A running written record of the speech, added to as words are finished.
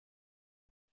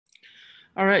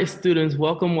All right, students,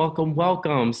 welcome, welcome,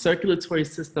 welcome. Circulatory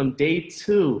system, day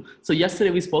 2. So yesterday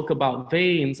we spoke about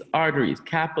veins, arteries,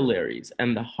 capillaries,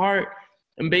 and the heart,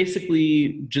 and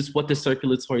basically just what the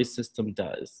circulatory system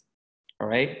does. All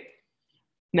right.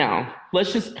 Now,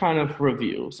 let's just kind of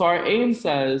review. So our aim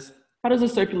says, how does the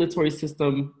circulatory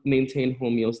system maintain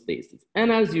homeostasis? And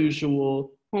as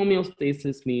usual,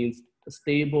 homeostasis means a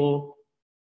stable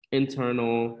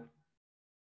internal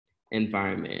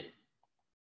environment.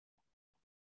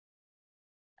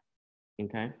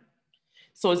 Okay.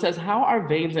 So it says, how are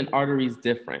veins and arteries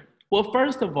different? Well,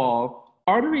 first of all,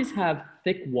 arteries have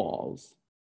thick walls.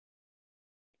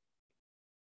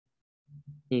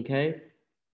 Okay.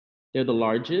 They're the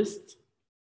largest.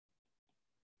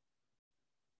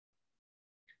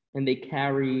 And they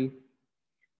carry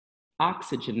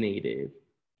oxygenated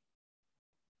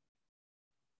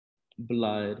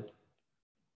blood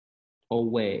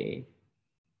away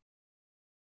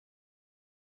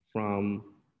from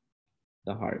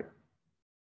the heart.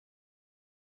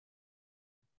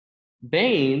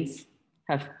 Veins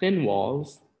have thin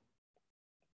walls,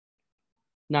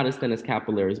 not as thin as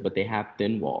capillaries, but they have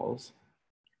thin walls,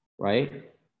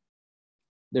 right?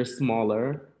 They're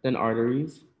smaller than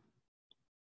arteries.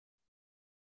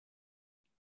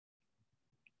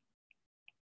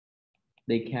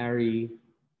 They carry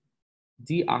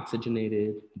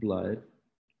deoxygenated blood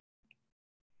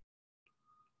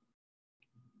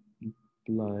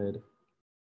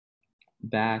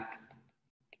back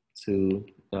to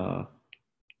the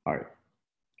heart.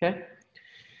 Okay.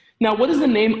 Now, what is the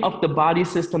name of the body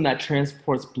system that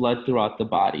transports blood throughout the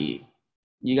body?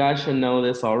 You guys should know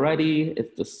this already.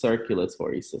 It's the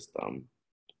circulatory system.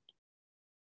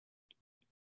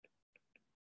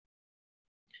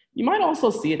 You might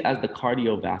also see it as the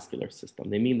cardiovascular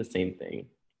system. They mean the same thing.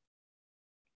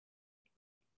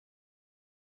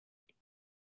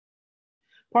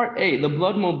 Part A, the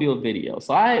Bloodmobile video.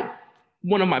 So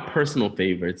one of my personal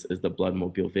favorites is the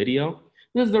Bloodmobile video.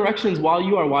 There's directions while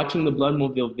you are watching the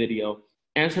Bloodmobile video,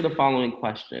 answer the following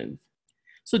questions.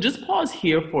 So just pause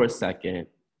here for a second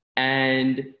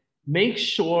and make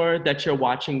sure that you're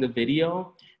watching the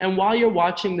video. And while you're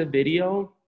watching the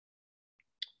video,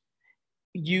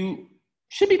 you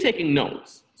should be taking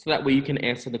notes so that way you can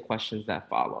answer the questions that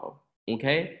follow,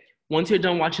 okay? Once you're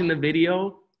done watching the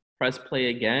video, press play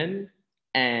again,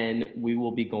 and we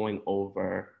will be going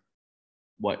over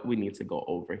what we need to go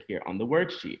over here on the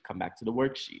worksheet. Come back to the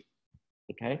worksheet,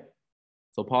 okay?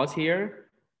 So pause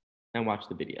here and watch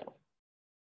the video.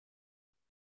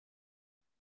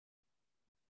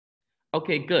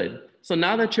 Okay, good. So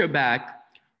now that you're back,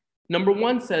 number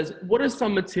 1 says, what are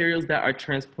some materials that are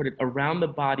transported around the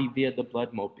body via the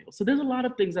blood mobile? So there's a lot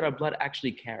of things that our blood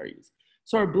actually carries.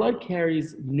 So our blood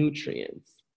carries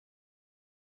nutrients.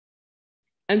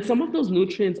 And some of those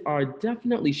nutrients are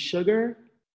definitely sugar,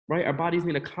 right? Our bodies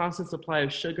need a constant supply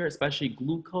of sugar, especially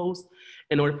glucose,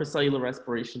 in order for cellular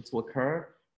respiration to occur,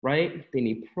 right? They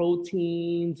need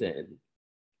proteins and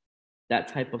that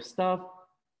type of stuff.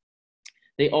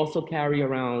 They also carry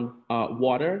around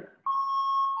water.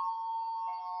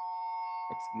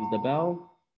 Excuse the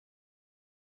bell.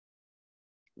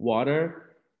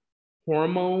 Water,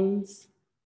 hormones.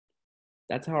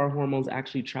 That's how our hormones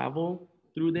actually travel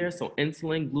through there. So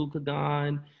insulin,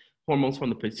 glucagon, hormones from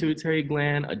the pituitary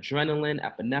gland, adrenaline,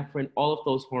 epinephrine, all of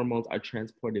those hormones are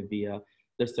transported via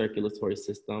the circulatory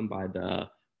system by the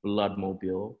blood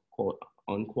mobile, quote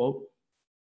unquote.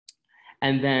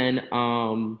 And then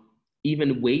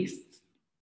even waste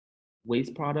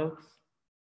products,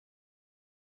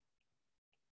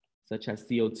 such as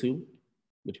CO2,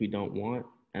 which we don't want,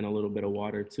 and a little bit of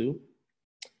water too.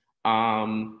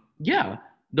 Yeah,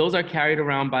 those are carried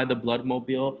around by the blood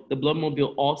mobile. The blood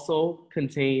mobile also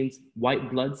contains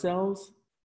white blood cells.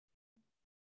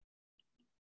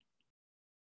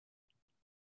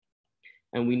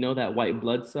 And we know that white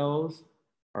blood cells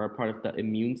are a part of the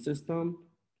immune system,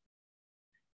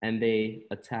 and they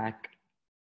attack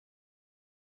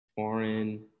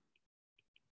foreign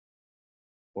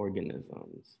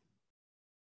organisms,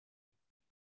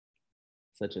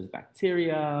 such as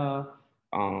bacteria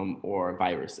or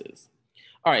viruses.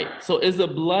 All right, so is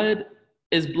blood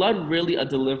really a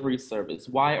delivery service?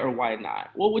 Why or why not?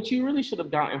 Well, what you really should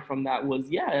have gotten from that was,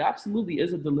 yeah, it absolutely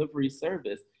is a delivery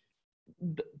service.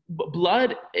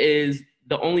 Blood is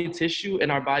the only tissue in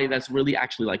our body that's really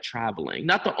actually like traveling.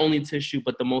 Not the only tissue,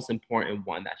 but the most important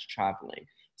one that's traveling.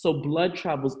 So blood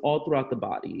travels all throughout the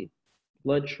body.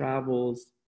 Blood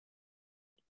travels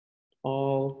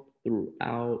all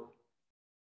throughout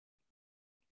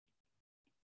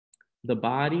the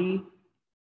body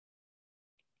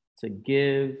to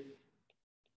give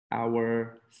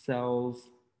our cells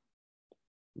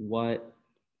what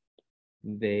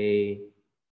they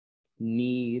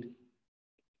need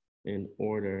in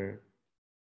order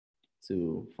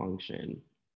to function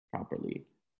properly.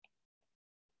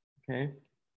 Okay?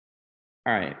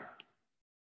 All right.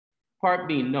 Part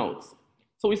B, notes.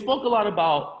 So we spoke a lot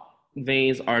about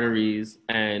veins, arteries,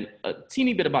 and a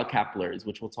teeny bit about capillaries,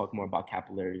 which we'll talk more about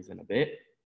capillaries in a bit.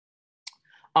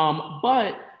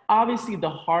 But obviously the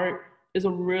heart is a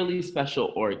really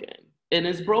special organ, and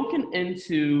it's broken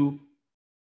into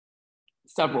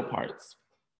several parts.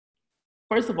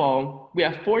 First of all, we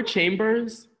have 4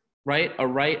 chambers, right? A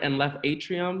right and left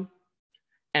atrium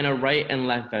and a right and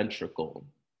left ventricle,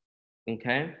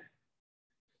 okay?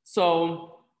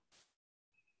 So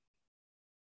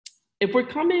if we're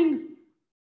coming,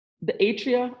 the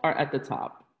atria are at the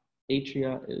top.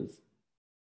 Atria is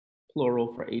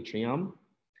plural for atrium.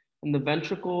 And the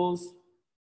ventricles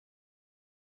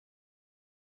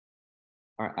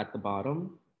are at the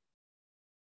bottom.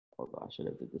 Although I should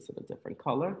have did this in a different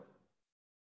color.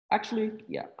 Actually,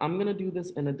 yeah, I'm gonna do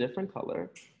this in a different color.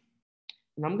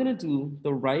 And I'm gonna do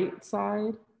the right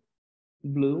side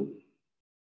blue.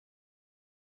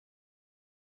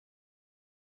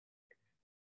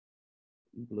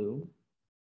 Blue.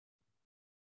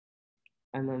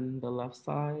 And then the left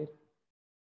side,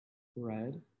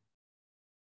 red.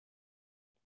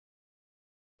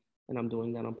 And I'm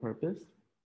doing that on purpose.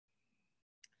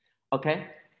 Okay,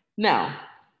 now,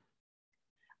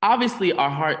 obviously our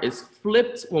heart is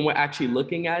flipped when we're actually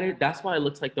looking at it. That's why it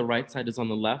looks like the right side is on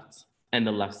the left and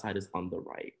the left side is on the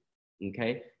right,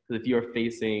 okay? Because if you're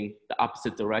facing the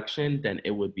opposite direction, then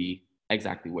it would be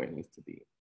exactly where it needs to be.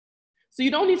 So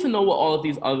you don't need to know what all of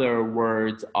these other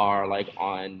words are like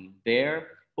on there,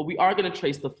 but we are gonna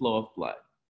trace the flow of blood.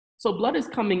 So blood is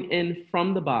coming in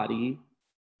from the body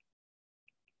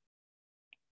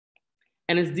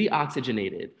and it's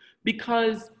deoxygenated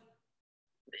because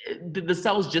the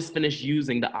cells just finished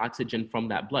using the oxygen from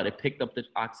that blood. It picked up the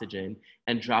oxygen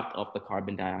and dropped off the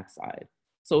carbon dioxide.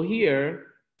 So here,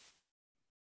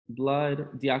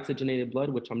 blood, deoxygenated blood,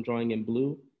 which I'm drawing in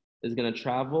blue, is gonna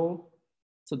travel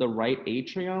to the right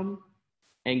atrium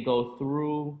and go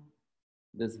through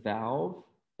this valve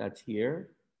that's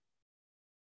here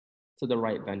to the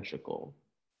right ventricle,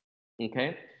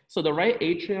 okay? So the right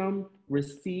atrium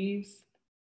receives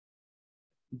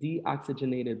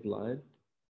deoxygenated blood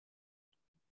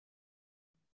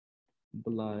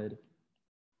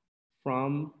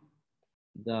from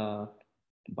the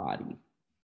body,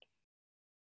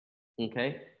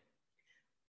 okay?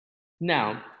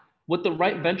 Now, what the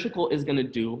right ventricle is gonna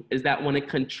do is that when it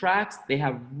contracts, they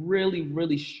have really,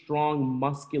 really strong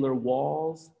muscular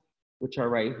walls, which are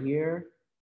right here,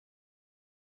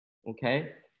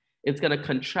 okay? It's gonna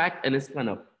contract and it's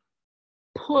gonna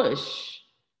push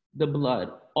the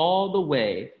blood all the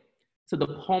way to the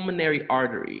pulmonary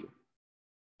artery,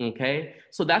 okay?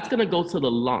 So that's gonna go to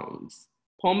the lungs.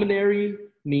 Pulmonary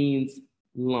means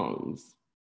lungs,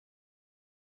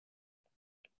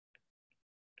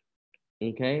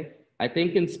 okay? I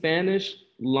think in Spanish,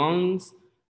 lungs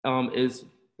is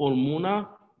pulmona.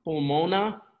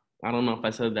 I don't know if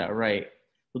I said that right.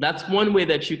 So that's one way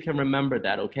that you can remember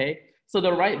that, okay? So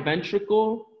the right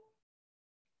ventricle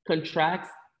contracts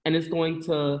and it's going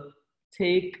to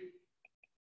take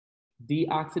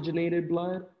deoxygenated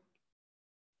blood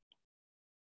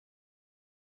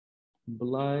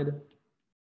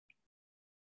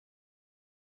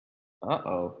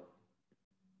uh-oh.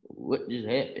 What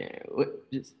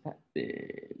just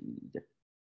happened?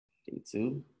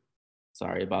 K2.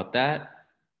 Sorry about that.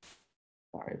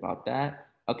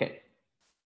 Okay.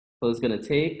 So it's gonna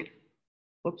take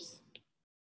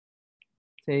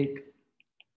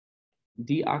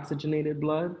deoxygenated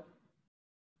blood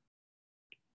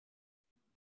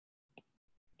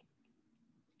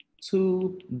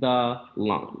to the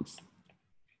lungs.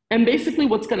 And basically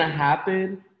what's gonna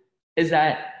happen is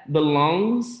that the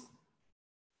lungs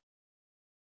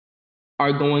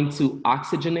are going to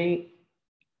oxygenate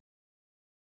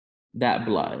that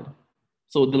blood.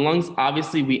 So the lungs,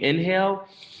 obviously we inhale.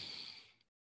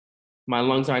 My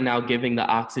lungs are now giving the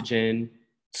oxygen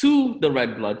to the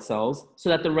red blood cells so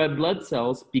that the red blood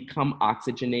cells become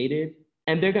oxygenated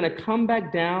and they're gonna come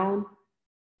back down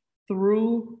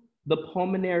through the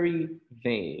pulmonary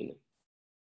vein,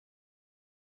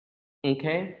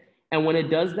 okay? And when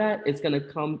it does that, it's gonna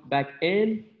come back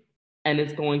in and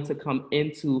it's going to come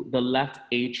into the left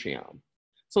atrium.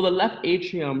 So the left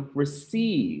atrium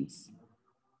receives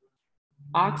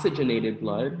oxygenated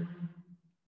blood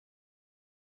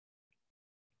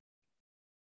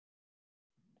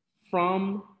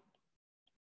from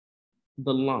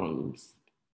the lungs,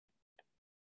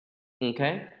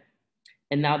 okay?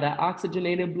 And now that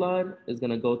oxygenated blood is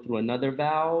gonna go through another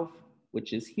valve,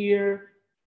 which is here,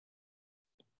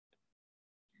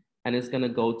 and it's gonna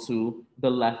go to the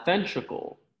left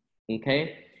ventricle,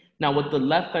 okay? Now what the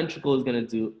left ventricle is gonna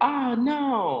do, oh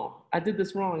no, I did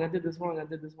this wrong, I did this wrong, I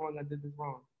did this wrong, I did this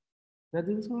wrong. Did I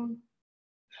do this wrong?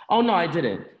 Oh no, I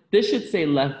didn't. This should say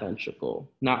left ventricle,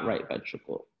 not right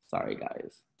ventricle. Sorry,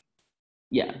 guys.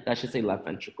 Yeah, that should say left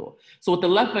ventricle. So what the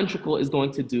left ventricle is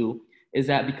going to do is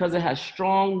that because it has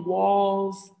strong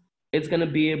walls, it's gonna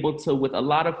be able to, with a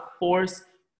lot of force,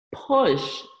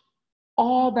 push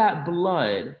all that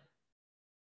blood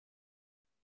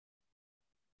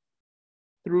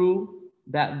through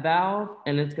that valve,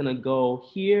 and it's gonna go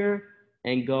here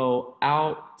and go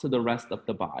out to the rest of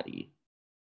the body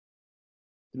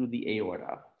through the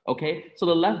aorta, okay? So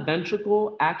the left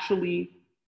ventricle actually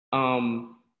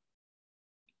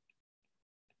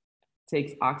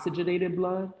takes oxygenated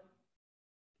blood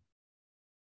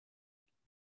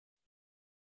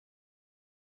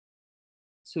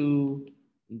to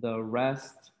the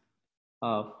rest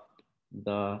of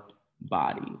the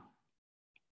body.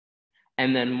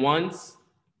 And then once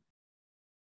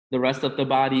the rest of the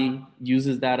body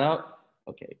uses that up,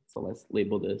 okay, so let's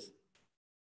label this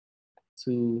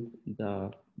to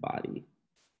the body,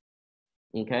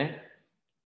 okay?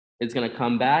 It's gonna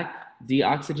come back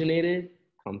deoxygenated,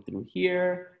 come through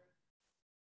here,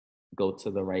 go to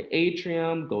the right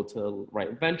atrium, go to the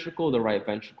right ventricle. The right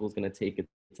ventricle is gonna take it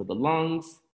to the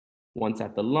lungs. Once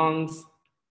at the lungs,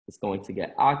 it's going to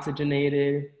get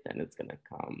oxygenated, then it's gonna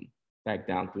come back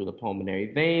down through the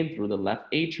pulmonary vein, through the left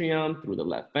atrium, through the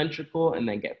left ventricle, and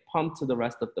then get pumped to the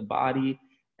rest of the body.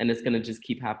 And it's gonna just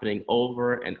keep happening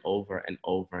over and over and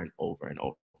over and over and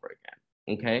over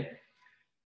again, okay?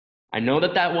 I know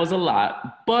that that was a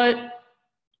lot, but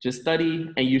just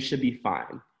study and you should be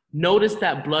fine. Notice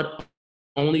that blood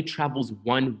only travels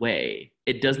one way.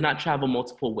 It does not travel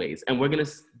multiple ways. And we're gonna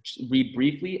read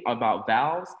briefly about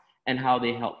valves and how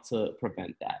they help to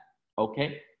prevent that,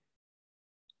 okay?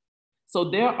 So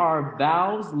there are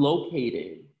valves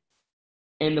located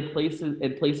in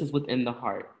places within the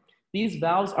heart. These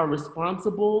valves are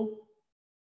responsible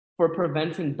for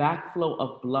preventing backflow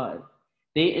of blood.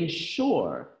 They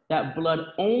ensure that blood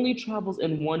only travels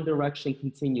in one direction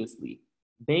continuously.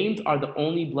 Veins are the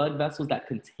only blood vessels that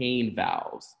contain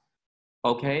valves,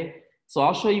 okay? So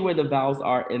I'll show you where the valves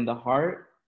are in the heart.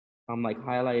 I'm like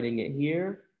highlighting it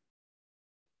here.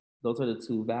 Those are the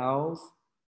two valves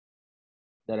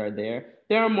that are there.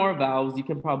 There are more valves. You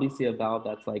can probably see a valve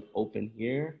that's like open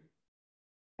here.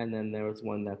 And then there's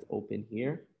one that's open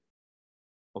here,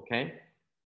 okay?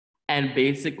 And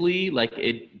basically, like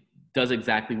it does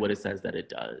exactly what it says that it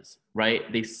does,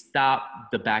 right? They stop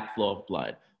the backflow of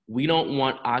blood. We don't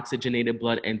want oxygenated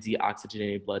blood and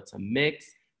deoxygenated blood to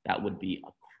mix. That would be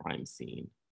a crime scene,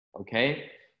 okay?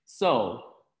 So,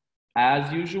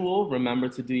 as usual, remember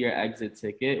to do your exit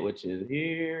ticket, which is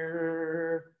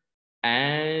here,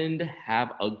 and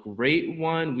have a great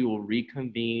one. We will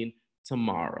reconvene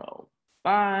tomorrow.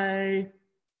 Bye.